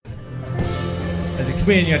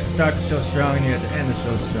comedian, you have to start the show strong and you have to end the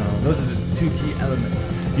show strong. Those are the two key elements.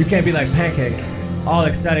 You can't be like Pancake, all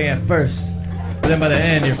exciting at first, but then by the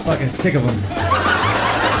end, you're fucking sick of them.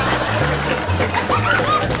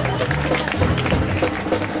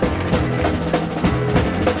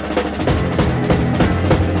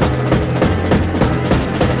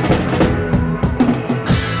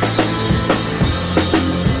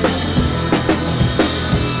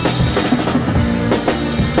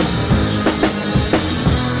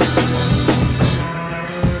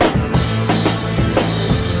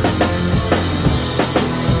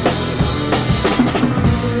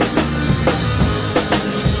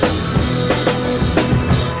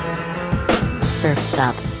 Surf's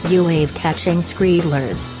Up, you wave-catching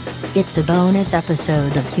screedlers. It's a bonus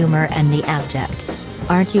episode of Humor and the Abject.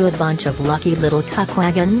 Aren't you a bunch of lucky little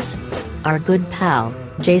cuckwagons? Our good pal,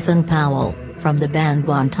 Jason Powell, from the band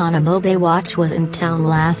Guantanamo Baywatch was in town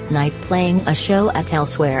last night playing a show at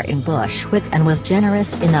Elsewhere in Bushwick and was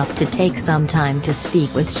generous enough to take some time to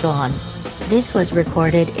speak with Sean. This was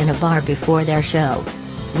recorded in a bar before their show.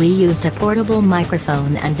 We used a portable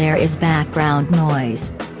microphone and there is background noise.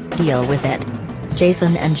 Deal with it.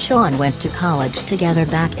 Jason and Sean went to college together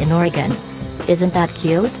back in Oregon. Isn't that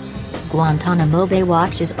cute? Guantanamo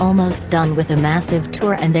Baywatch is almost done with a massive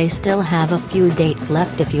tour and they still have a few dates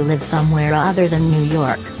left if you live somewhere other than New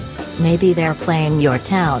York. Maybe they're playing your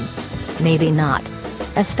town. Maybe not.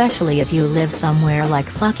 Especially if you live somewhere like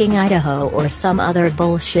fucking Idaho or some other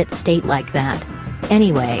bullshit state like that.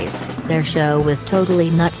 Anyways, their show was totally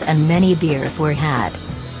nuts and many beers were had.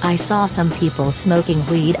 I saw some people smoking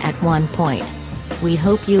weed at one point. We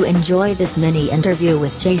hope you enjoy this mini interview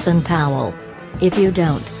with Jason Powell. If you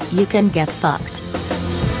don't, you can get fucked.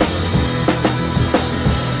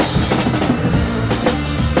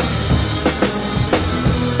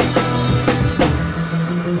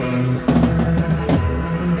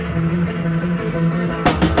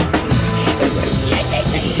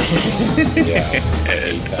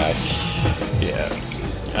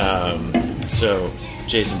 So,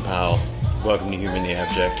 Jason Powell, welcome to Humor and the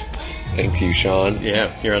Abject. Thank you, Sean.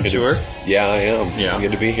 Yeah, you're on tour? Yeah, I am. Yeah.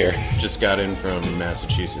 Good to be here. Just got in from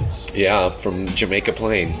Massachusetts. Yeah, from Jamaica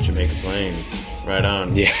Plain. Jamaica Plain. Right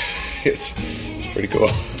on. Yeah, it's pretty cool.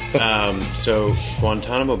 So,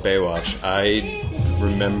 Guantanamo Baywatch, I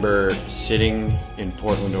remember sitting in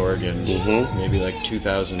Portland, Oregon, maybe like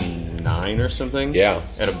 2009 or something. Yeah.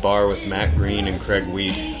 At a bar with Matt Green and Craig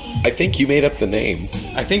Wheat. I think you made up the name.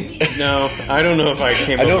 I don't know if I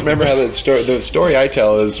came up I don't remember how the story I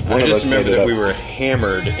tell is one of us made it up. I just remember that we were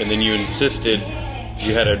hammered, and then you insisted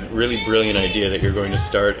you had a really brilliant idea that you're going to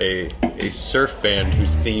start a surf band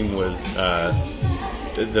whose theme was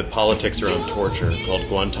the politics around torture, called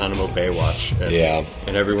Guantanamo Baywatch.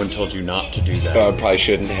 And everyone told you not to do that. I probably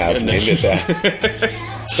shouldn't have named it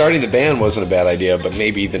that. Starting the band wasn't a bad idea, but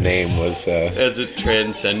maybe the name was... Has it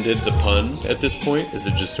transcended the pun at this point? Is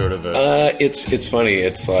it just sort of a... It's funny.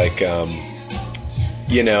 It's like,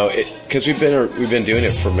 because we've been doing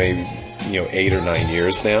it for maybe 8 or 9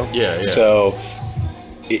 years now. Yeah. So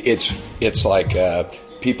it's like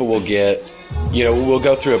people will get... we'll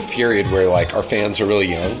go through a period where like our fans are really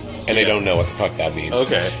young and they don't know what the fuck that means.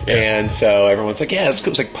 Okay. Yeah. And so everyone's like, yeah, it's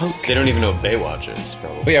cool. It's like punk. They don't even know what Baywatch is,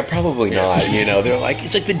 probably. Well, yeah, probably not. They're like,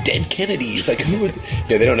 it's like the dead Kennedys. Like, who would...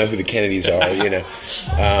 Yeah, they don't know who the Kennedys are,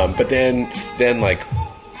 But then like,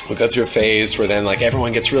 we'll go through a phase where then like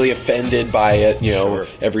everyone gets really offended by it, Sure.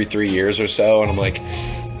 every 3 years or so. And I'm like,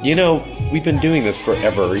 we've been doing this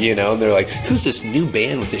forever, and they're like, who's this new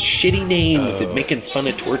band with this shitty name with it making fun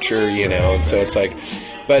of torture, and so it's like,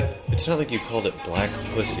 but... It's not like you called it Black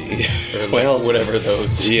Pussy, or like whatever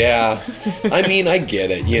those... Yeah. I mean, I get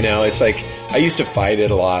it, it's like, I used to fight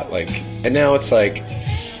it a lot, like, and now it's like,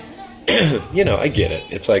 I get it.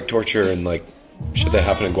 It's like torture and like, shit that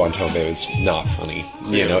happened in Guantanamo Bay was not funny,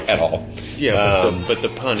 at all. Yeah, but the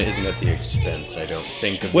pun isn't at the expense, I don't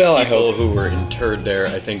think, of the people who were interred there.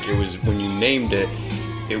 I think it was, when you named it,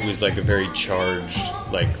 it was like a very charged,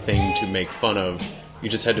 like, thing to make fun of. You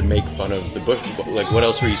just had to make fun of the Bush. Like, what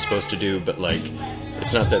else were you supposed to do? But, like,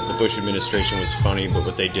 it's not that the Bush administration was funny, but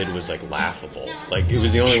what they did was, like, laughable. Like, it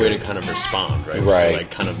was the only way to kind of respond, right? Was to, like,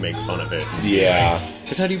 kind of make fun of it. Yeah.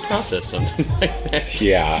 Because how do you process something like that?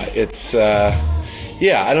 Yeah, it's...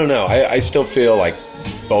 I don't know. I still feel like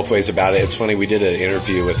both ways about it. It's funny, we did an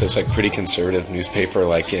interview with this like pretty conservative newspaper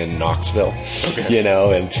like in Knoxville,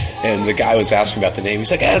 and the guy was asking about the name. He's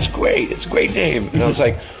like, that's great. It's a great name. And I was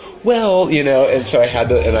like, well, and so I had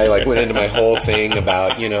to, and I like went into my whole thing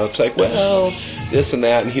about, it's like, well, this and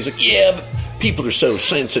that. And he's like, yeah, but people are so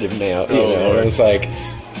sensitive now, And it's like,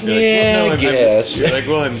 I guess. You're like,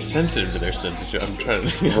 well, I'm sensitive to their censorship. I'm trying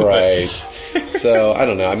to... Right. So, I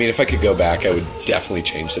don't know. I mean, if I could go back, I would definitely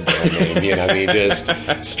change the band name. You know what I mean? Just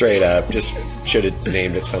straight up. Just should have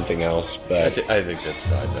named it something else. But I think that's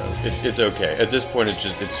fine, though. It's okay. At this point, it's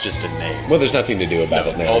just a name. Well, there's nothing to do about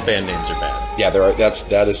it now. All band names are bad. Yeah,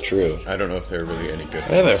 that is true. I don't know if they're really any good.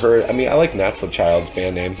 I haven't heard. I mean, I like Natural Child's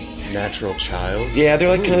band name. Natural Child? Yeah, they're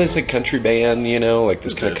like kind of this like country band, you know, like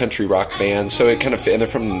this kind of country rock band. So it kind of and they're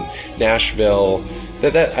from Nashville.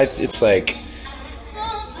 It's like,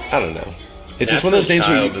 I don't know. It's just one of those names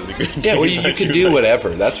where you can do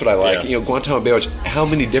whatever. That's what I like. Yeah. You know, Guantanamo Bay, how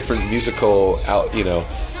many different musical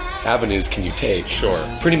avenues can you take?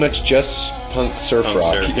 Sure. Pretty much just punk surf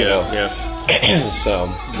rock, you know. Yeah.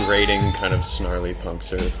 So grating, kind of snarly punk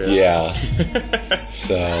surf. Yeah.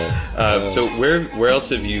 So where else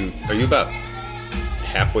have you? Are you about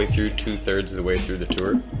halfway through, 2/3 of the way through the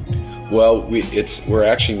tour? Well, we're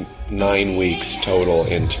actually 9 weeks total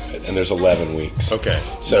into it, and there's 11 weeks. Okay.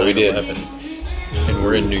 So we did 11. And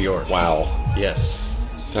we're in New York. Wow. Yes.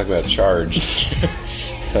 Talk about charged.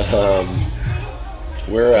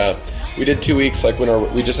 We did 2 weeks, like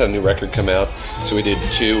when we just had a new record come out, so we did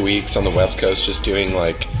 2 weeks on the West Coast just doing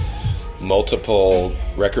like multiple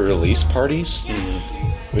record release parties,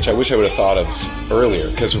 which I wish I would have thought of earlier,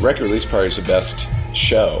 because record release party is the best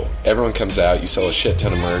show. Everyone comes out, you sell a shit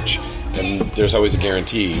ton of merch, and there's always a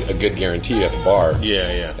good guarantee at the bar.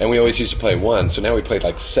 Yeah. And we always used to play 1, so now we played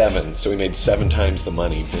like 7, so we made 7 times the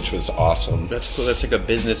money, which was awesome. That's cool. That's like a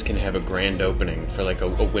business can have a grand opening for like a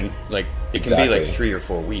win. Like it can Exactly. be like 3 or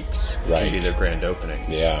 4 weeks. Right. Can be their grand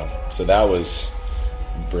opening. Yeah, so that was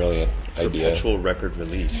a brilliant idea. Perpetual record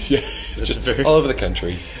release. Yeah, That's just very... all over the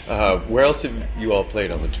country. Where else have you all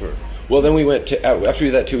played on the tour? Well, then we went to, after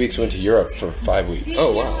we did that 2 weeks, we went to Europe for 5 weeks.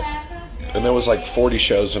 Oh, wow. And that was like 40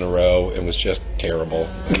 shows in a row, and was just terrible.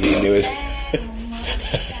 I mean, it was,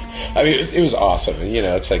 it was awesome. And, you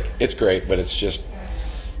know, it's like, it's great, but it's just,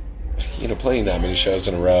 you know, playing that many shows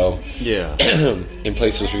in a row. Yeah. In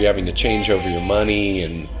places where you're having to change over your money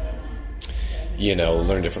and, you know,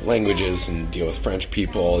 learn different languages and deal with French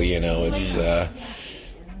people, you know, it's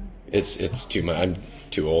too much. I'm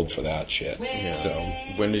too old for that shit. Yeah. So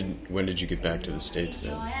when did you get back to the States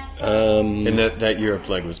then? And And that Europe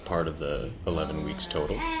leg was part of the 11 weeks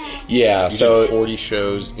total. yeah, You so did 40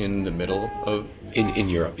 shows in the middle of. in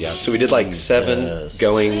Europe, yeah. So we did like 7 Jesus.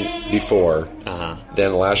 going before. Uh-huh.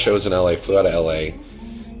 Then the last show was in LA. Flew out of LA.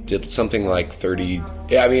 Did something like 30.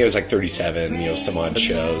 Yeah, I mean it was like 37. You know, some odd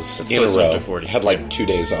shows that's in a close row. enough to 40. Had like 2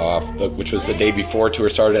 days off, which was the day before tour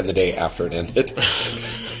started and the day after it ended.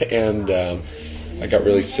 And I got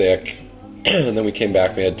really sick, and then we came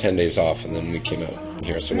back. We had 10 days off, and then we came out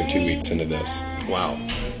here. So we're 2 weeks into this. Wow.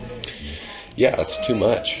 Yeah, that's too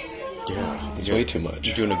much. Yeah. It's way too much.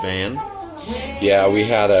 You're doing a van? Yeah, we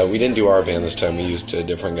didn't do our van this time. We used a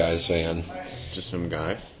different guy's van. Just some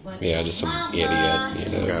guy? Yeah, just some idiot. You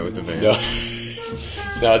Some know. guy with a van? No,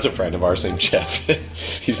 no, it's a friend of ours named Jeff.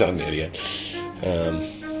 He's not an idiot.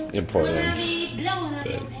 In Portland.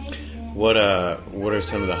 But What are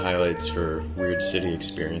some of the highlights for Weird City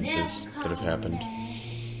experiences that have happened?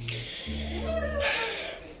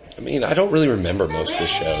 I mean, I don't really remember most of the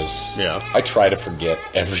shows. Yeah. I try to forget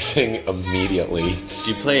everything immediately.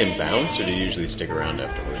 Do you play in bounce, or do you usually stick around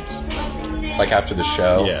afterwards? Like after the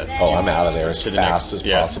show, Yeah. oh, I'm out of there as To the fast next- as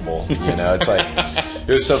yeah. possible. You know, it's like,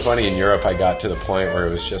 it was so funny in Europe. I got to the point where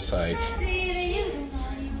it was just like,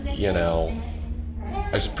 you know,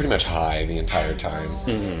 I was pretty much high the entire time.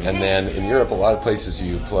 Mm-hmm. And then in Europe, a lot of places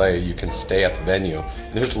you play, you can stay at the venue.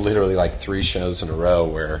 And there's literally like 3 shows in a row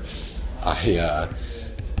where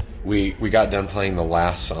we got done playing the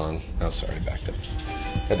last song. Oh, sorry, backed up.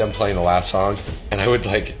 Got done playing the last song, and I would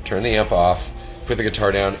like turn the amp off, put the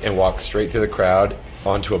guitar down, and walk straight through the crowd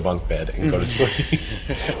onto a bunk bed and go to sleep.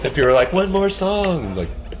 And people were like, "One more song." I'm like,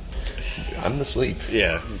 I'm asleep.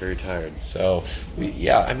 Yeah, I'm very tired. So,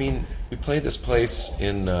 we played this place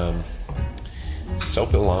in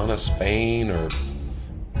Sopilana, Spain, or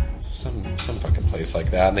some fucking place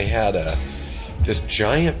like that, and they had this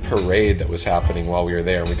giant parade that was happening while we were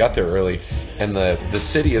there. And we got there early, and the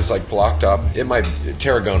city is like blocked off.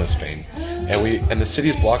 Tarragona, Spain, and the city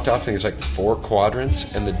is blocked off in these like 4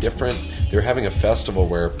 quadrants, and they're having a festival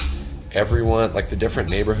where everyone, like the different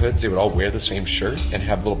neighborhoods, they would all wear the same shirt and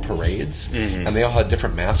have little parades, and they all had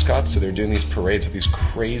different mascots. So they're doing these parades with these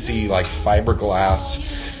crazy like fiberglass,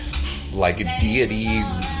 like deity,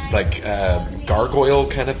 like gargoyle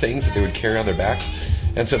kind of things that they would carry on their backs.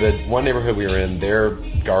 And so the one neighborhood we were in, their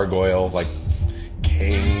gargoyle like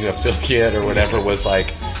gang affiliate or whatever was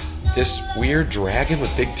like this weird dragon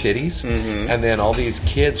with big titties, and then all these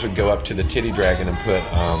kids would go up to the titty dragon and put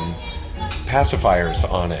pacifiers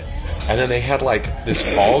on it. And then they had like this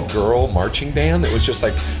all-girl marching band that was just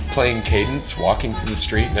like playing cadence, walking through the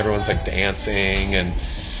street, and everyone's like dancing, and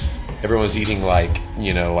everyone was eating like,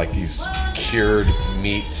 you know, like these cured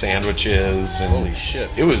meat sandwiches. And holy shit.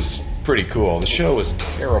 It was pretty cool. The show was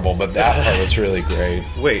terrible, but that part was really great.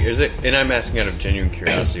 Wait, is it, and I'm asking out of genuine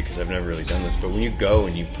curiosity because I've never really done this, but when you go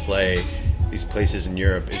and you play these places in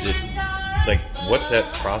Europe, is it like, what's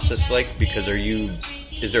that process like? Because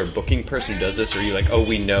is there a booking person who does this, or are you like, oh,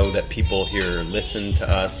 we know that people here listen to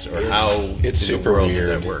us, or it's super world weird.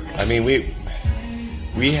 Does that work? I mean,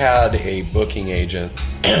 we had a booking agent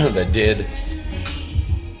that did.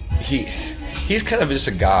 He's kind of just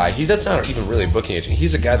a guy. That's not even really a booking agent.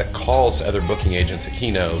 He's a guy that calls other booking agents that he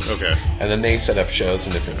knows. Okay. And then they set up shows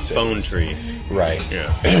in different cities. Phone tree. Right.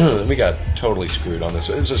 Yeah. We got totally screwed on this.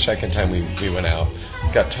 This is the second time we went out.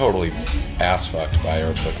 Got totally ass fucked by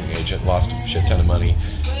our booking agent. Lost a shit ton of money.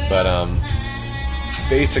 But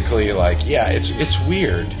basically, like, yeah, it's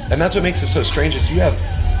weird. And that's what makes it so strange is you have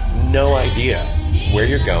no idea where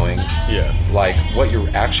you're going. Yeah. Like, what you're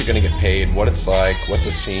actually going to get paid, what it's like, what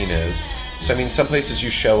the scene is. So, I mean, some places you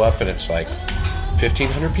show up and it's like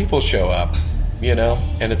 1,500 people show up, you know?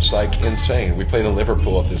 And it's like insane. We played in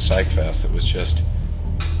Liverpool at this Psych Fest that was just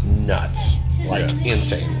nuts. Like,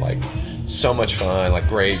 insane. Like, so much fun, like,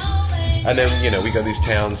 great. And then, you know, we go to these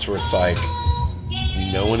towns where it's like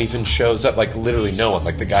no one even shows up. Like, literally no one.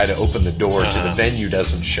 Like, the guy to open the door to the venue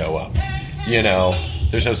doesn't show up, you know?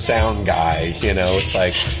 There's no sound guy, you know. It's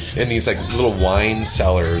like in these like little wine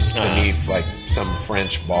cellars beneath like some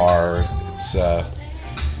French bar.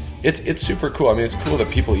 It's super cool. I mean, it's cool that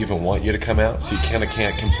people even want you to come out, so you kind of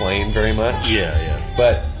can't complain very much. Yeah.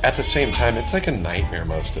 But at the same time, it's like a nightmare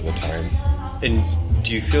most of the time. And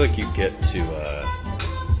do you feel like you get to?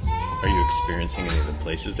 Are you experiencing any of the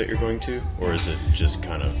places that you're going to, or is it just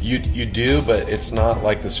kind of? You do, but it's not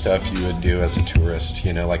like the stuff you would do as a tourist.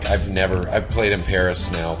 You know, like I've played in Paris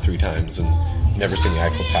now 3 times and never seen the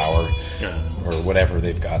Eiffel Tower or whatever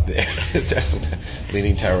they've got there. It's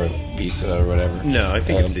Leaning Tower of Pizza or whatever. No, I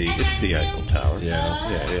think it's the Eiffel Tower.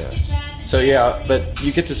 Yeah. So yeah, but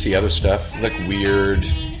you get to see other stuff like weird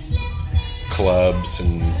clubs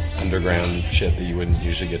and underground shit that you wouldn't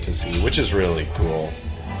usually get to see, which is really cool.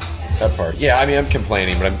 That part. Yeah, I mean, I'm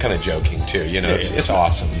complaining, but I'm kind of joking too. You know, it's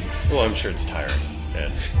awesome. Well, I'm sure it's tiring.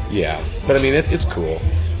 Yeah, but I mean, it's cool.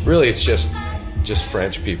 Really, it's just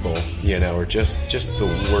French people, you know, or just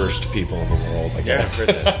the worst people in the world. Like, yeah, I've heard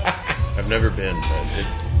that. I've never been, but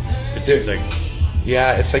it seems like.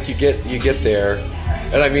 Yeah, it's like you get there,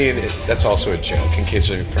 and I mean that's also a joke in case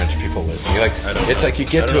there's any French people listening. Like, it's like you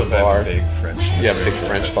get to a bar. Big French. Big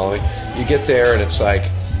French following. You get there, and it's like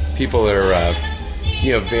people that are.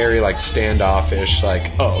 You know, very like standoffish,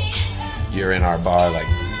 like, oh, you're in our bar, like,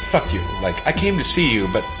 fuck you. Like, I came to see you,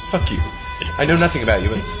 but fuck you. I know nothing about you,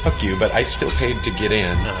 but fuck you, but I still paid to get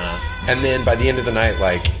in. And then by the end of the night,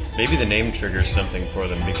 like... Maybe the name triggers something for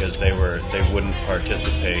them because they wouldn't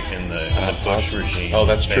participate in the Bush regime. Oh,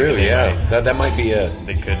 that's true, yeah. That might be it.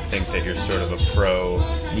 They could think that you're sort of a pro...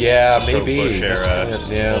 Yeah, maybe. Bush era.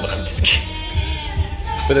 Yeah. Hold on, I'm just kidding.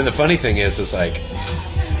 But then the funny thing is like,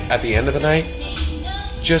 at the end of the night...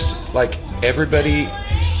 Just like every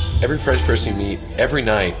French person you meet every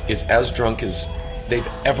night is as drunk as they've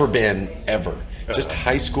ever been ever. Just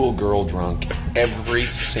high school girl drunk every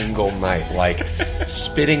single night, like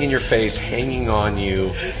spitting in your face, hanging on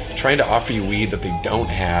you, trying to offer you weed that they don't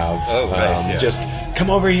have. Just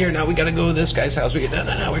come over here. Now we got to go to this guy's house.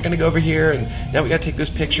 No, we're going to go over here, and now we got to take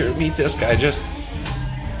this picture. Meet this guy. Just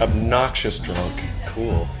obnoxious drunk.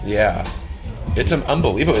 Cool. Yeah. It's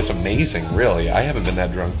unbelievable. It's amazing, really. I haven't been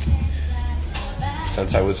that drunk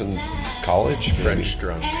since I was in college. French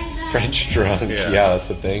drunk. Yeah, that's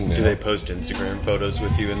the thing, man. Do they post Instagram photos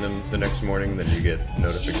with you in them the next morning? Then you get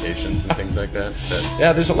notifications and things like that?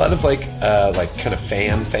 Yeah, there's a lot of like kind of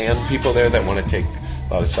fan people there that want to take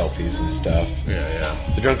a lot of selfies and stuff.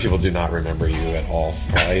 Yeah. The drunk people do not remember you at all.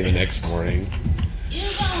 Probably the next morning.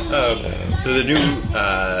 So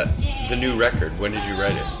the new record. When did you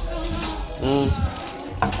write it?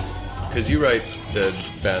 Because you write the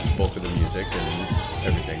vast bulk of the music and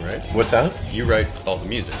everything, right? What's that? You write all the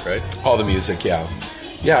music, right? All the music, yeah.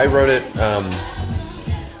 Yeah, I wrote it,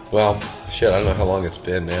 well, shit, I don't know how long it's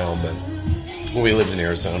been now, but we lived in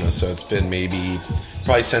Arizona, so it's been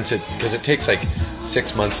probably since because it takes like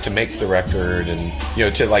 6 months to make the record, and, you know,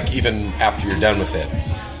 to like, even after you're done with it,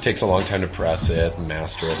 it takes a long time to press it and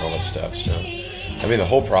master it and all that stuff, so... I mean, the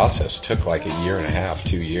whole process took like a year and a half,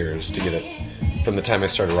 2 years to get it from the time I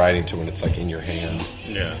started writing to when it's like in your hand.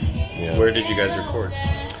 Yeah. Yeah. Where did you guys record?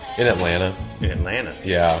 In Atlanta. In Atlanta.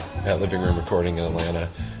 Yeah, at Living Room Recording in Atlanta.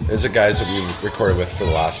 There's the guys that we recorded with for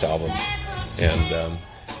the last album. And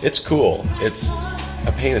it's cool. It's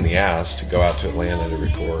a pain in the ass to go out to Atlanta to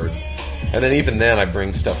record. And then even then I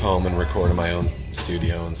bring stuff home and record in my own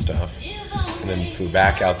studio and stuff. And then flew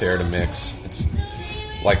back out there to mix. It's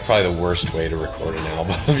like probably the worst way to record an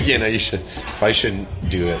album. You know, probably shouldn't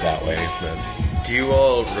do it that way. But do you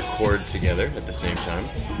all record together at the same time?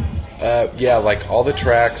 Yeah, like all the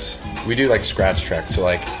tracks, we do like scratch tracks. So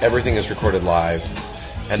like everything is recorded live.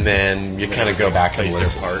 And then you kind of go back and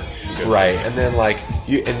listen. Right. And then like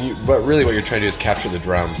but really what you're trying to do is capture the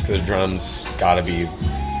drums, because the drums got to be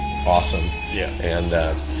awesome. Yeah.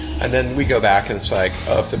 And then we go back and it's like,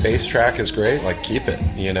 oh, if the bass track is great, like keep it.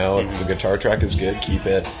 You know, if the guitar track is good, keep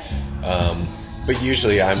it. But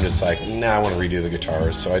usually I'm just like, I want to redo the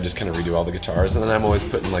guitars, so I just kind of redo all the guitars. And then I'm always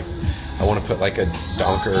putting like, I want to put like a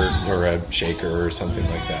donker or a shaker or something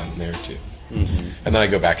like that in there too. Mm-hmm. And then I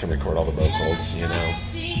go back and record all the vocals, you know.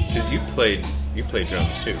 Because you played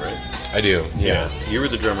drums too, right? I do, yeah. You were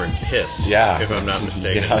the drummer in Piss, yeah, if I'm not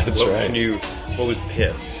mistaken. Yeah, that's right. What was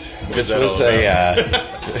Piss? This was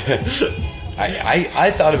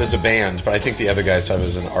I thought of it as a band, but I think the other guys thought it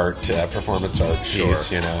was an performance art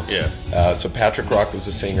piece, you know. Yeah. So Patrick Rock was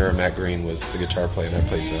the singer, and Matt Green was the guitar player, and I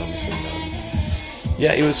played drums. And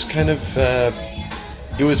yeah, it was kind of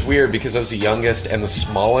it was weird because I was the youngest and the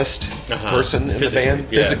smallest person in the band,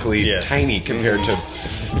 physically tiny compared to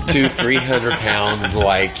 200-300 pound,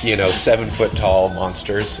 like, you know, 7 foot tall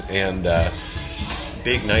monsters, and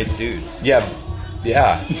big nice dudes.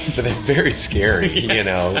 Yeah, but they're very scary, you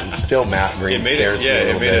know. Still Matt Green scares me a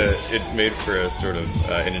little bit. It made for a sort of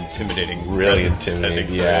an intimidating really presence, intimidating, I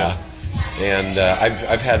think, yeah. And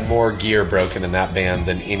I've had more gear broken in that band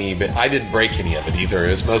than any, but I didn't break any of it either. It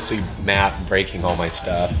was mostly Matt breaking all my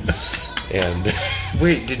stuff. And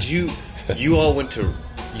wait, you went to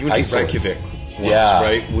Reykjavik once,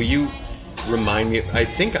 right? Will you remind me? I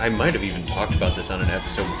think I might have even talked about this on an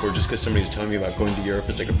episode before, just because somebody was telling me about going to Europe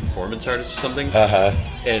as like a performance artist or something.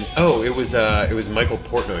 And it was Michael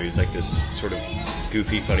Portnoy. He's like this sort of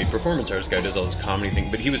goofy, funny performance artist guy who does all this comedy thing.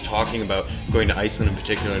 But he was talking about going to Iceland in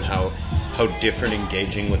particular and how different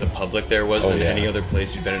engaging with the public there was than any other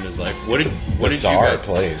place he'd been in his life. What did you guys,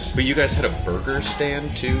 place? But you guys had a burger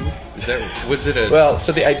stand too. Was it a? Well,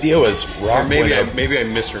 so the idea was Rock. Or maybe I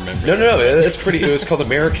misremembered. No. It's pretty. It was called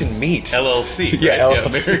American Meat LLC. Right? Yeah,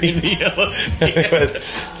 LLC. American Meat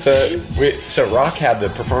LLC. So Rock had the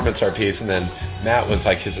performance art piece, and then Matt was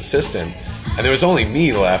like his assistant, and there was only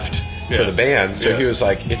me left for the band. So he was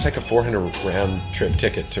like, it's like a 400 round trip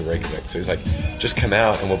ticket to Reykjavik. So he's like, just come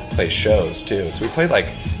out and we'll play shows too. So we played like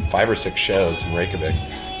 5 or 6 shows in Reykjavik.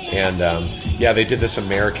 And they did this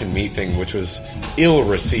American Meat thing, which was ill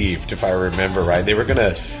received, if I remember right. They were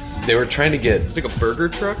trying to get... It was like a burger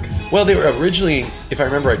truck? Well, they were originally, if I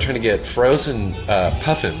remember right, trying to get frozen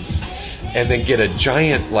puffins and then get a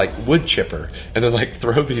giant, like, wood chipper and then, like,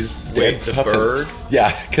 throw these dead puffins. Bird?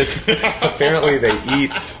 Yeah, because apparently they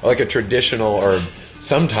eat, like, a traditional, or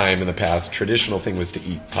sometime in the past, traditional thing was to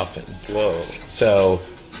eat puffin. Whoa. So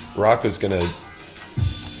Rock was going to...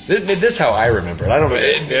 This is how I remember it. I don't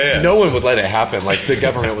know. No one would let it happen. Like, the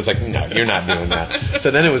government was like, no, you're not doing that. So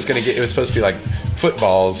then it was supposed to be like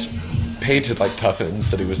footballs painted like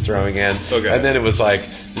puffins that he was throwing in. Okay. And then it was like,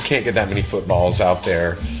 you can't get that many footballs out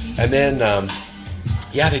there. And then,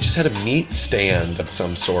 they just had a meat stand of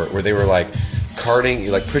some sort where they were like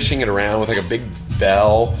carting, like pushing it around with like a big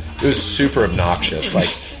bell. It was super obnoxious. Like,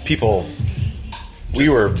 people... We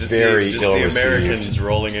were very ill-received. The Americans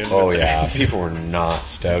rolling in. Oh, yeah. People were not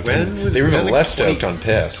stoked. They were even less stoked on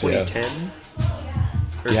Piss. 2010?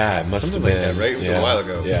 Yeah, it must have been. Like that, right? It was a while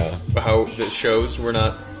ago. Yeah. How the shows were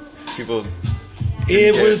not... People...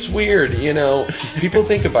 It was weird, you know. People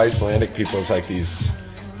think of Icelandic people as like these...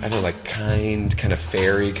 I don't know, like kind of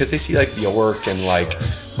fairy, because they see like Bjork and like...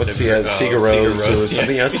 What's the... Sigur Rós or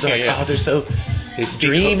something else. They're like, they're so...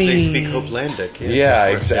 dreamy. They speak Hopelandic. Yeah,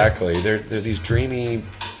 exactly. They're these dreamy,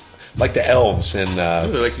 like the elves in. They're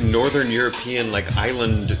like Northern European, like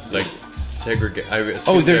island, like segregate.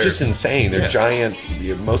 They're just insane. They're giant,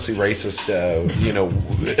 mostly racist. You know,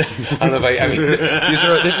 I don't know if I mean,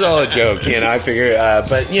 this is all a joke, you know. I figure,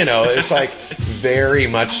 but you know, it's like very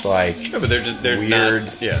much like. No, but they're weird.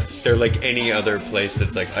 Not, they're like any other place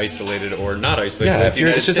that's like isolated or not isolated. Yeah,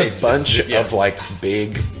 like it's just a bunch of like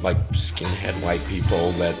big, like skinhead white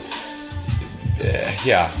people that.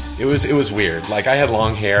 It was weird. Like, I had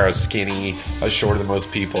long hair, I was skinny, I was shorter than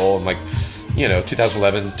most people, and like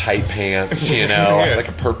 2011 tight pants, like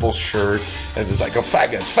a purple shirt, and it's like,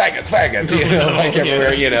 faggots, like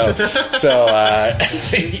everywhere, So,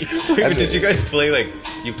 Wait, did you guys play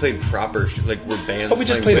you played proper, were bands? Oh, we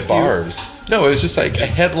just played at bars. No, it was just like a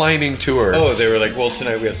headlining tour. Oh, they were like, well,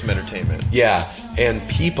 tonight we have some entertainment. Yeah, and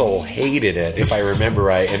people hated it, if I remember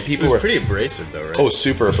right, and people were pretty abrasive though, right? Oh,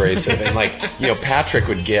 super abrasive, and Patrick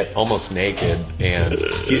would get almost naked, and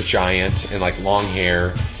he's giant and long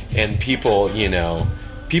hair. And people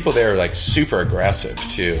there are super aggressive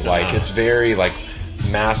too. It's very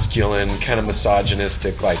masculine, kind of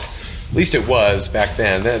misogynistic. At least it was back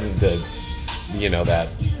then. Then that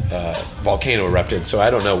volcano erupted. So I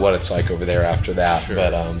don't know what it's like over there after that. Sure.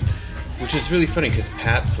 But which is really funny because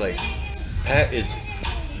Pat is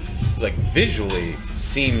visually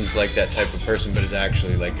seems like that type of person, but is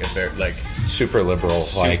actually a very super liberal,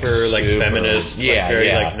 super feminist.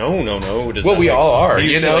 Yeah, no. Well, we all are,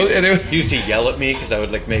 He used to yell at me because I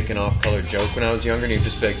would make an off-color joke when I was younger, and he'd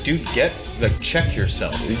just be like, "Dude, check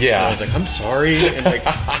yourself." Yeah, and I was like, "I'm sorry," and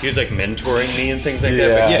he was mentoring me and things like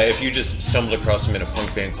that. But yeah, if you just stumbled across him in a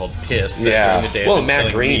punk band called Piss, during the day, well,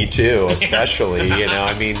 Matt Green too, especially.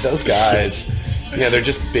 Those guys, they're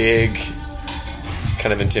just big,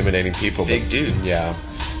 kind of intimidating people. Big dudes. Yeah.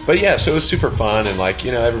 But yeah, so it was super fun, and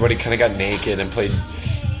everybody kind of got naked and played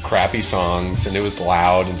crappy songs, and it was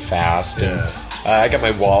loud and fast. Yeah. And I got my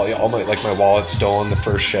wallet, my wallet stolen the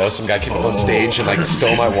first show. Some guy came up on stage and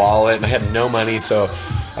stole my wallet, and I had no money, so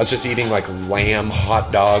I was just eating lamb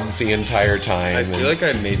hot dogs the entire time. I feel like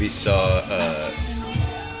I maybe saw.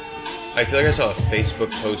 I feel like I saw a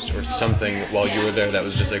Facebook post or something while you were there that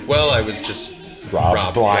was just I was just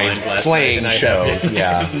robbed blind playing show. I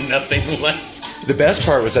have nothing left. The best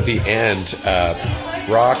part was at the end,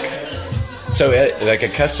 Rock. So, a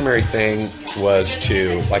customary thing was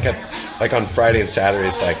to on Friday and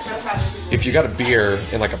Saturdays, if you got a beer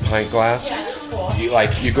in a pint glass,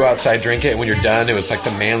 you go outside, drink it, and when you're done, it was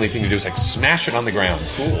the manly thing to do is smash it on the ground.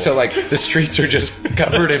 Cool. So the streets are just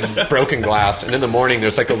covered in broken glass, and in the morning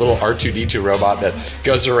there's a little R2-D2 robot that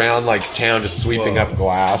goes around town just sweeping up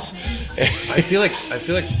glass. I feel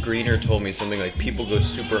like Greener told me something people go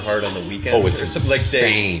super hard on the weekend. Oh, it's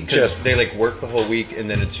insane. They work the whole week, and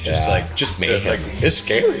then it's just just mayhem. It's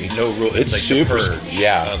scary. No rule. It's super.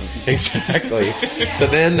 Yeah, exactly. So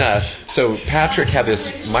then, so Patrick had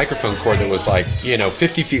this microphone cord that was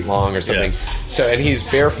 50 feet long or something. Yeah. So, and he's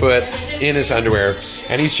barefoot in his underwear,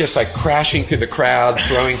 and he's just crashing through the crowd,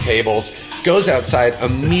 throwing tables. Goes outside,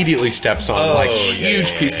 immediately steps on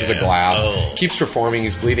huge pieces of glass. Keeps performing.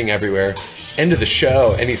 He's bleeding everywhere. End of the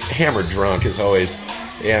show, and he's hammered drunk as always.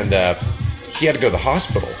 And he had to go to the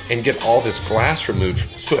hospital and get all this glass removed from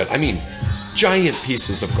his foot. I mean, giant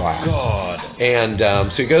pieces of glass. God. And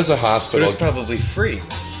so he goes to the hospital. But it's probably free.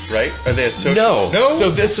 Right? Are they No. So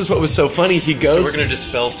this is what was so funny. He goes. So we're going to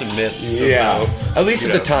dispel some myths. Yeah. At least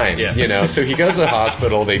at the time. Yeah. So he goes to the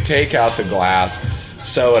hospital. They take out the glass,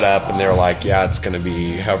 sew it up, and they're like, yeah, it's going to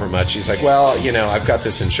be however much. He's like, well, I've got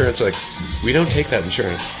this insurance. They're like, we don't take that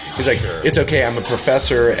insurance. He's like, It's okay. I'm a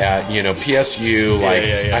professor at, PSU.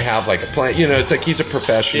 I have a plan. It's he's a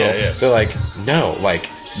professional. Yeah. They're like, no,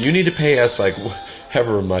 you need to pay us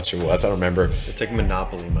however much it was. I don't remember. It's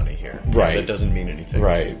monopoly money here. Right. That doesn't mean anything.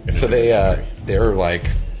 Right. So they're like,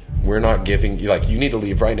 we're not giving you, you need to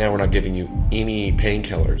leave right now. We're not giving you any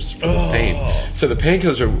painkillers for this pain. So the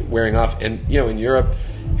painkillers are wearing off. And, in Europe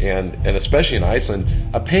and especially in Iceland,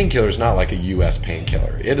 a painkiller is not like a U.S.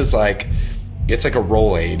 painkiller. It is it's like a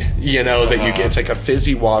Roll-Aid, that you get. It's like a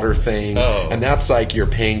fizzy water thing. And that's your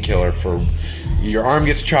painkiller for, your arm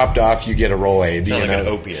gets chopped off, you get a Roll-Aid. It's not an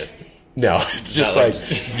opiate. No, it's just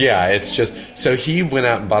it's just, so he went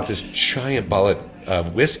out and bought this giant bullet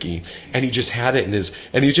of whiskey, and he just had it in his,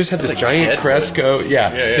 and he just had this giant Cresco, he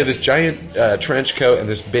had this giant trench coat and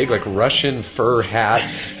this big Russian fur hat,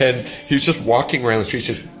 and he was just walking around the streets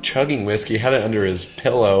just chugging whiskey, had it under his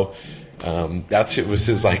pillow. It was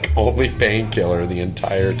his only painkiller the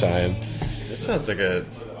entire time. That sounds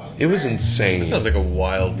it was insane. That sounds like a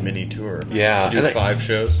wild mini tour. Yeah. To do 5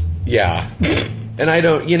 shows. Yeah. And I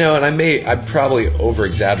don't, and I'm probably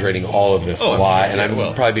over-exaggerating all of this a lot, and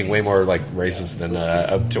I'm probably being way more racist than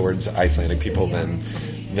up towards Icelandic people than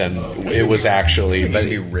it was actually. But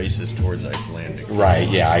be racist towards Icelandic. Right?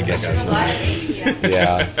 Yeah, I guess it's not.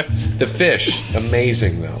 Yeah. The fish,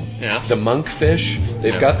 amazing though. Yeah. The monkfish,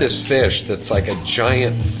 they've got this fish that's a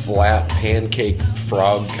giant flat pancake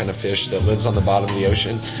frog kind of fish that lives on the bottom of the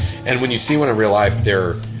ocean, and when you see one in real life,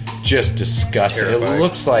 they're just disgusting. Terrifying. It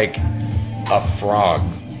looks like a frog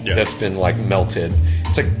that's been melted,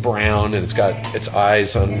 It's like brown, and it's got its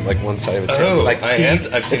eyes on like one side of its head. Like I've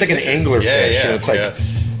seen it's like an anglerfish. Yeah, you know, it's like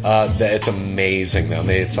it's amazing though.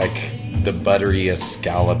 It's like the buttery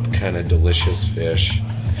escallop kind of delicious fish.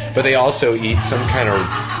 But they also eat some kind of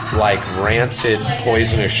like rancid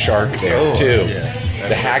poisonous shark there too. Yeah.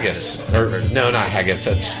 The haggis, or no, not haggis.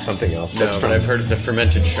 That's something else. That's but I've heard of the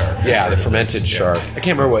fermented shark. Yeah, the fermented shark. I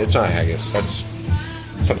can't remember what. It's not haggis. That's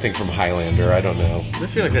something from Highlander. I don't know. I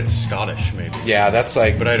feel like that's Scottish, maybe. Yeah, that's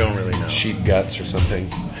like. But I don't really know. Sheep guts or something.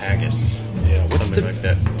 Haggis. Yeah, what's something like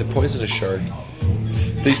that. The poisonous shark?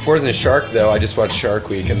 These poisonous shark, though, I just watched Shark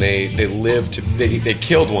Week, and they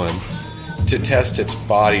killed one to test its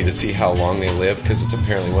body to see how long they live, because it's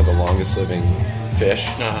apparently one of the longest living fish.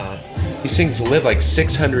 These things live like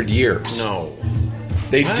 600 years. No.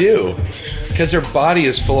 They do. Because their body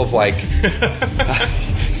is full of like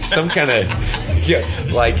some kind of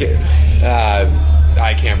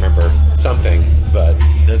I can't remember something, but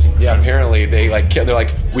apparently they're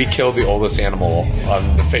like, we killed the oldest animal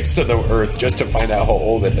on the face of the earth just to find out how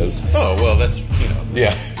old it is. Oh well, that's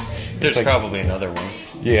yeah. There's like, probably another one.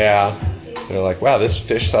 Yeah. They're like, wow, this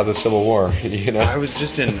fish saw the Civil War. You know. I was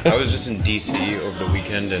just in DC over the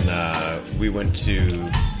weekend, and we went to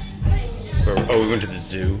the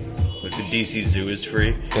zoo. Like the DC Zoo is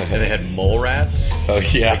free, and they had mole rats. Oh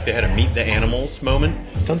yeah. Like they had a meet the animals moment.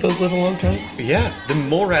 Don't those live a long time? Yeah, the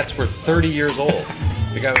mole rats were 30 years old.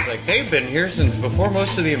 The guy was like, they've been here since before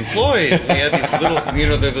most of the employees. And he had these little,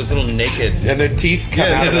 they're those little naked... And their teeth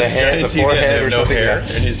come out of the head, the forehead or no something. Hair.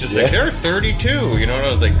 And he's just like, they're 32. You know, and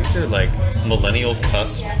I was like, these are like millennial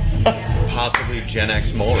cusp, possibly Gen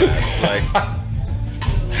X mole rats. Like,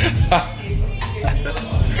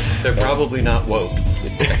 they're probably not woke.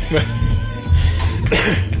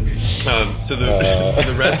 So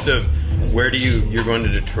the rest of... You're going to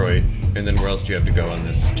Detroit, and then where else do you have to go on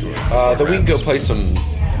this tour? Then we can go play some,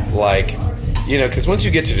 because once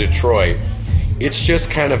you get to Detroit, it's just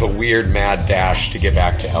kind of a weird mad dash to get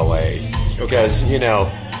back to LA. Because,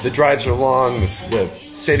 the drives are long, the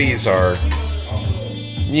cities are,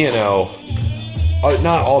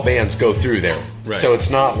 not all bands go through there. Right. So it's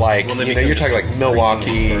not like, you're talking like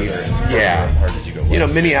Milwaukee. Yeah. As you go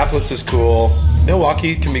west. Minneapolis is cool.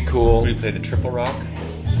 Milwaukee can be cool. Do you play the Triple Rock?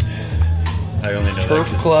 I only know Turf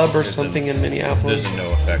Club or something in Minneapolis. There's a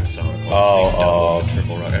No Effect song called the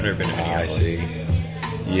Triple Rock. I've never been to Minneapolis. I see.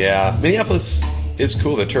 Yeah, Minneapolis is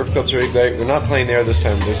cool. The Turf Club's really great. We're not playing there this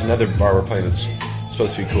time. There's another bar we're playing that's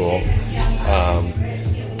supposed to be cool.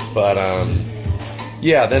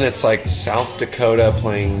 Then it's like South Dakota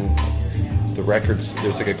playing the records.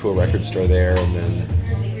 There's like a cool record store there, and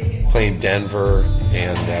then playing Denver,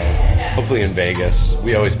 and hopefully in Vegas.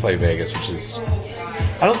 We always play Vegas, which is...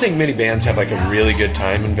 I don't think many bands have like a really good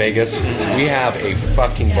time in Vegas. We have a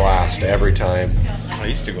fucking blast every time. I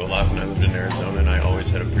used to go a lot when I lived in Arizona, and I always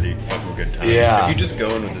had a pretty fucking good time. Yeah. If you just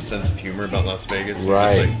go in with a sense of humor about Las Vegas,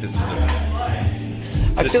 right? You're just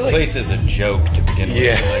like, this place is a joke to begin with.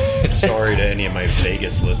 Yeah. Like, sorry to any of my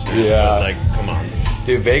Vegas listeners, yeah. But come on.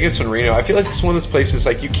 Dude, Vegas and Reno, I feel like it's one of those places,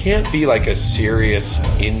 like, you can't be like a serious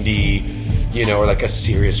indie, or like a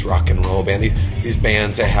serious rock and roll band. These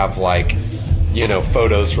bands that have like,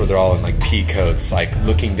 photos where they're all in like pea coats, like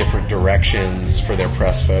looking different directions for their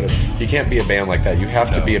press photos. You can't be a band like that. You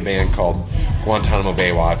have to be a band called Guantanamo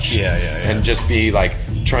Baywatch. Yeah. And just be like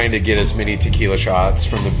trying to get as many tequila shots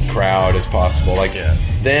from the crowd as possible.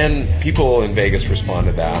 Then people in Vegas respond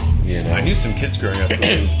to that. I knew some kids growing up who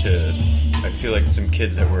moved to. I feel like some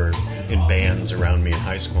kids that were in bands around me in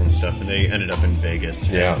high school and stuff, and they ended up in Vegas.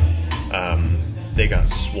 Yeah. They got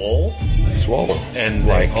swole, and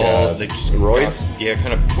they just roids.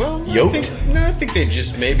 Kind of. Well, yoked. I think they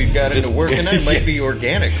just maybe got into work, and it might be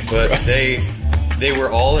organic, but they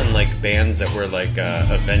were all in like bands that were like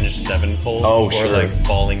Avenged Sevenfold, or like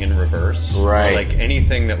Falling in Reverse, right? Or like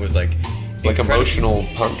anything that was like emotional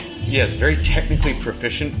punk. Yes, very technically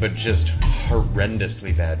proficient, but just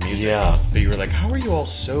horrendously bad music. Yeah. But you were like, how are you all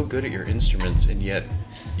so good at your instruments, and yet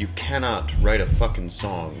you cannot write a fucking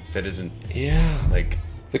song that isn't... Yeah. Like...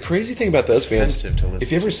 The crazy thing about those bands, to listen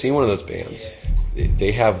if you ever seen one of those bands,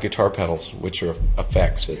 they have guitar pedals, which are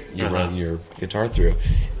effects that you run your guitar through.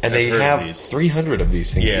 And they have 300 of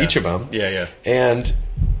these things, each of them. Yeah. And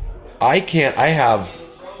I have...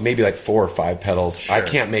 maybe like 4 or 5 pedals. Sure. I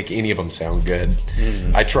can't make any of them sound good.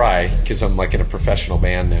 Mm-hmm. I try, because I'm like in a professional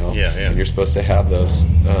band now. Yeah. And you're supposed to have those.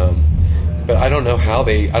 But I don't know how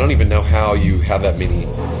I don't even know how you have that many.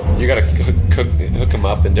 You got to hook them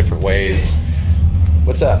up in different ways.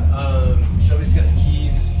 What's that? Shelby's got the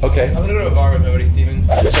keys Okay. I'm gonna go to a bar with my buddy Steven.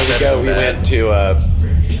 So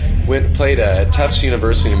we played at Tufts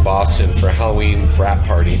University in Boston for a Halloween frat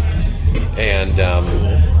party, and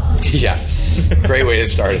yeah, great way to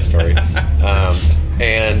start a story.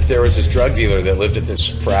 And there was this drug dealer that lived at this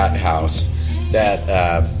frat house that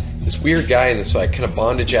this weird guy in this like kind of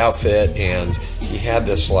bondage outfit, and he had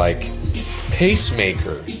this like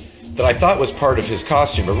pacemaker that I thought was part of his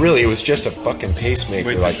costume, but really it was just a fucking pacemaker.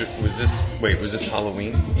 Wait, was this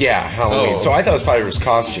Halloween? Yeah, Halloween. Oh. So I thought it was part of his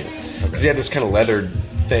costume because he had this kind of leathered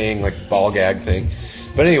thing, like ball gag thing.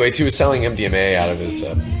 But anyways, he was selling MDMA out of his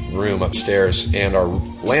room upstairs, and our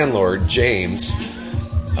landlord James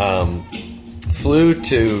flew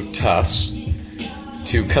to Tufts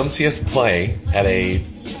to come see us play at a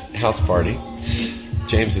house party.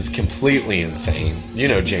 James is completely insane. You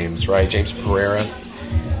know James, right? James Pereira.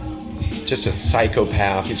 Just a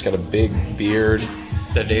psychopath. He's got a big beard.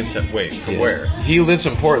 That Dave said, wait, from where? He lives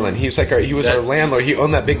in Portland. He's like he was our landlord. He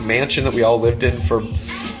owned that big mansion that we all lived in for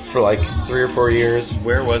like 3 or 4 years.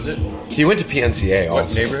 Where was it? He went to PNCA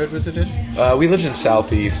also. What neighborhood was it in? We lived in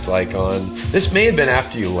Southeast, like on... This may have been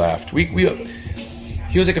after you left.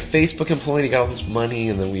 He was like a Facebook employee, and he got all this money,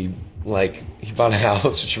 and then he bought a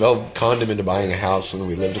house. Chevelle conned him into buying a house, and then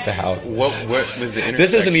we lived at the house. What was the intersection?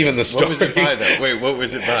 This isn't even the story. What was it by, though? Wait, what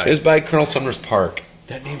was it by? It was by Colonel Sumner's Park.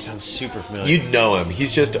 That name sounds super familiar. You'd know him.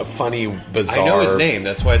 He's just a funny, bizarre... I know his name.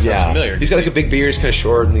 That's why it sounds familiar. He's got like a big beard. He's kind of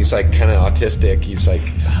short, and he's like kind of autistic. He's like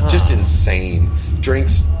just insane.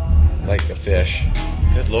 Drinks like a fish.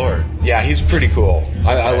 Good Lord. Yeah, he's pretty cool.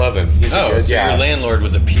 I love him. He's so your landlord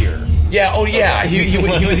was a peer. Yeah, oh yeah. Okay.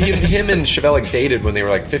 Him and Chevelle dated when they were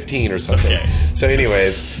like 15 or something. Okay. So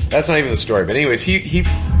anyways, that's not even the story. But anyways, he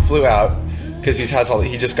flew out because he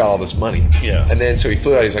just got all this money. Yeah. And then so he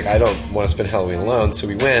flew out. He's like, I don't want to spend Halloween alone. So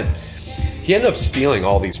we went. He ended up stealing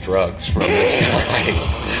all these drugs from this guy,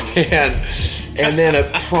 and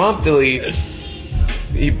then promptly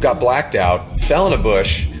he got blacked out, fell in a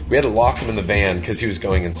bush. We had to lock him in the van because he was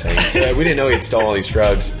going insane. So we didn't know he'd stolen all these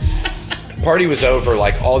drugs. Party was over,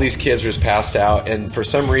 like all these kids were just passed out, and for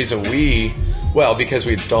some reason because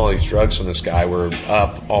we'd stolen all these drugs from this guy, we're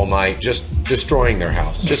up all night just destroying their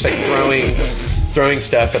house, just like throwing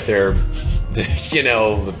stuff at their, they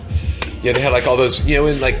had like all those,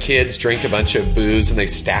 when like kids drink a bunch of booze and they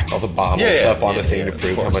stack all the bottles up on the thing to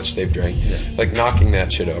prove how much they've drank, like knocking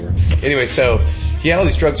that shit over. Anyway, so he had all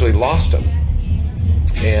these drugs, so he lost them,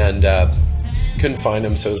 and couldn't find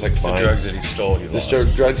him, so it was like fine. The drugs that he stole, he lost. The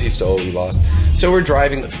drugs he stole, we lost. So we're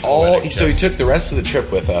driving so he took the rest of the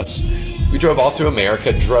trip with us. We drove all through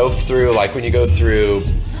America, drove through, like when you go through,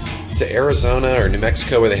 is it Arizona or New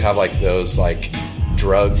Mexico, where they have like those like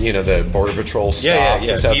drug, the Border Patrol stops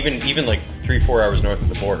and stuff. Even like 3-4 hours north of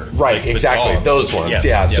the border. Right, exactly. Dogs. Those ones,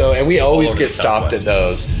 yeah. So, and we always get stopped at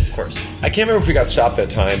those. Of course. I can't remember if we got stopped that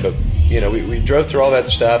time, but, we drove through all that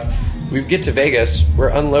stuff. We get to Vegas, we're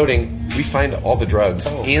unloading, we find all the drugs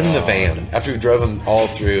in the van after we driven all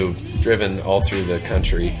through the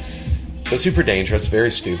country. So super dangerous,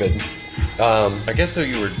 very stupid. I guess though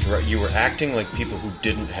you were acting like people who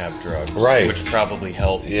didn't have drugs, right? Which probably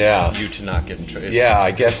helps you to not get in trouble. Yeah,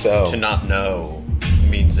 I guess so. To not know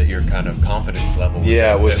means that your kind of confidence level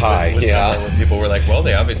was high. Where people were like, well,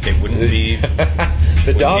 they wouldn't be.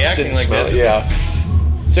 The dogs didn't like smell. This. Yeah.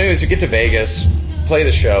 So anyways, we get to Vegas, play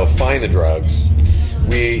the show, find the drugs.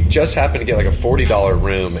 We just happened to get like a $40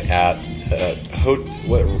 room at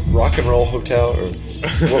Rock and Roll Hotel or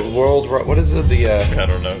what is it? I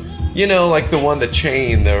don't know. Like the one, the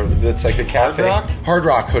chain, that's like the cafe. Hard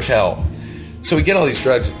Rock Hotel. So we get all these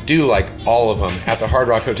drugs, do like all of them at the Hard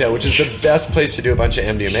Rock Hotel, which is the best place to do a bunch of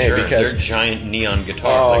MDMA because they're giant neon guitars.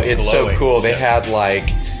 Oh, like it's glowing. So cool. They had like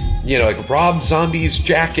Rob Zombie's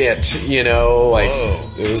jacket,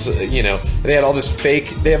 Whoa. It was, they had all this they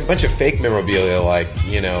have a bunch of fake memorabilia, like,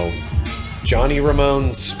 Johnny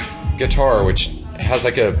Ramone's guitar, which has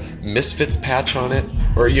like a Misfits patch on it,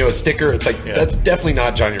 or, a sticker. It's like, that's definitely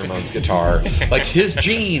not Johnny Ramone's guitar. Like his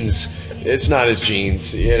jeans, it's not his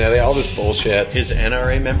jeans. They all this bullshit. His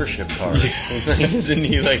NRA membership card. Isn't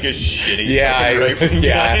he like a shitty guy?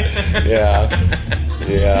 Yeah.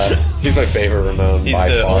 He's my favorite Ramone. He's by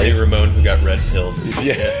the far. only Ramone who got red pilled.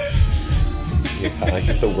 Yeah,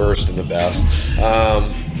 he's the worst and the best.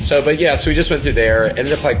 So we just went through there.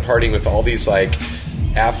 Ended up like partying with all these like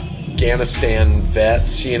Afghanistan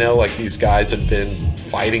vets. Like these guys had been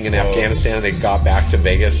fighting in Afghanistan, and they got back to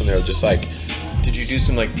Vegas, and they were just like. Did you do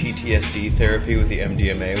some like PTSD therapy with the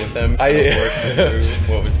MDMA with them? I work through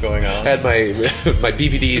what was going on. I had my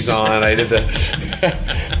BVDs on. I did the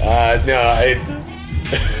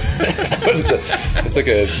It's like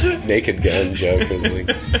a naked gun joke or something.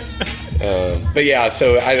 But yeah,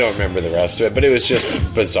 so I don't remember the rest of it, but it was just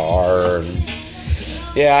bizarre. And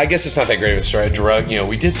yeah, I guess it's not that great of a story.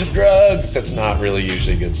 We did some drugs. That's not really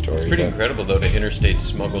usually a good story. It's pretty incredible, though, the interstate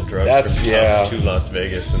smuggled drugs from Tufts to Las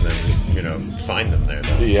Vegas and then, find them there,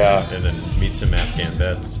 though. Yeah. And then meet some Afghan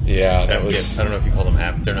vets. Yeah, I don't know if you call them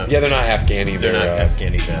they're not. Yeah, they're not Afghani. They're not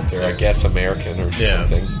Afghani vets. They're, I guess, American or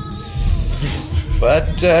something.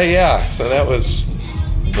 But, so that was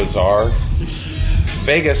bizarre.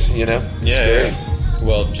 Vegas, it's great.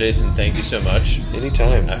 Well, Jason, thank you so much.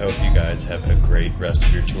 Anytime. I hope you guys have a great rest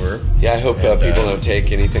of your tour. Yeah, I hope people don't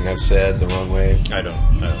take anything I've said the wrong way. I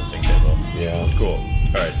don't think they will. Yeah. Cool.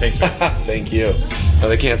 All right, thanks, man. Thank you. Oh,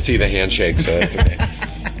 they can't see the handshake, so that's okay.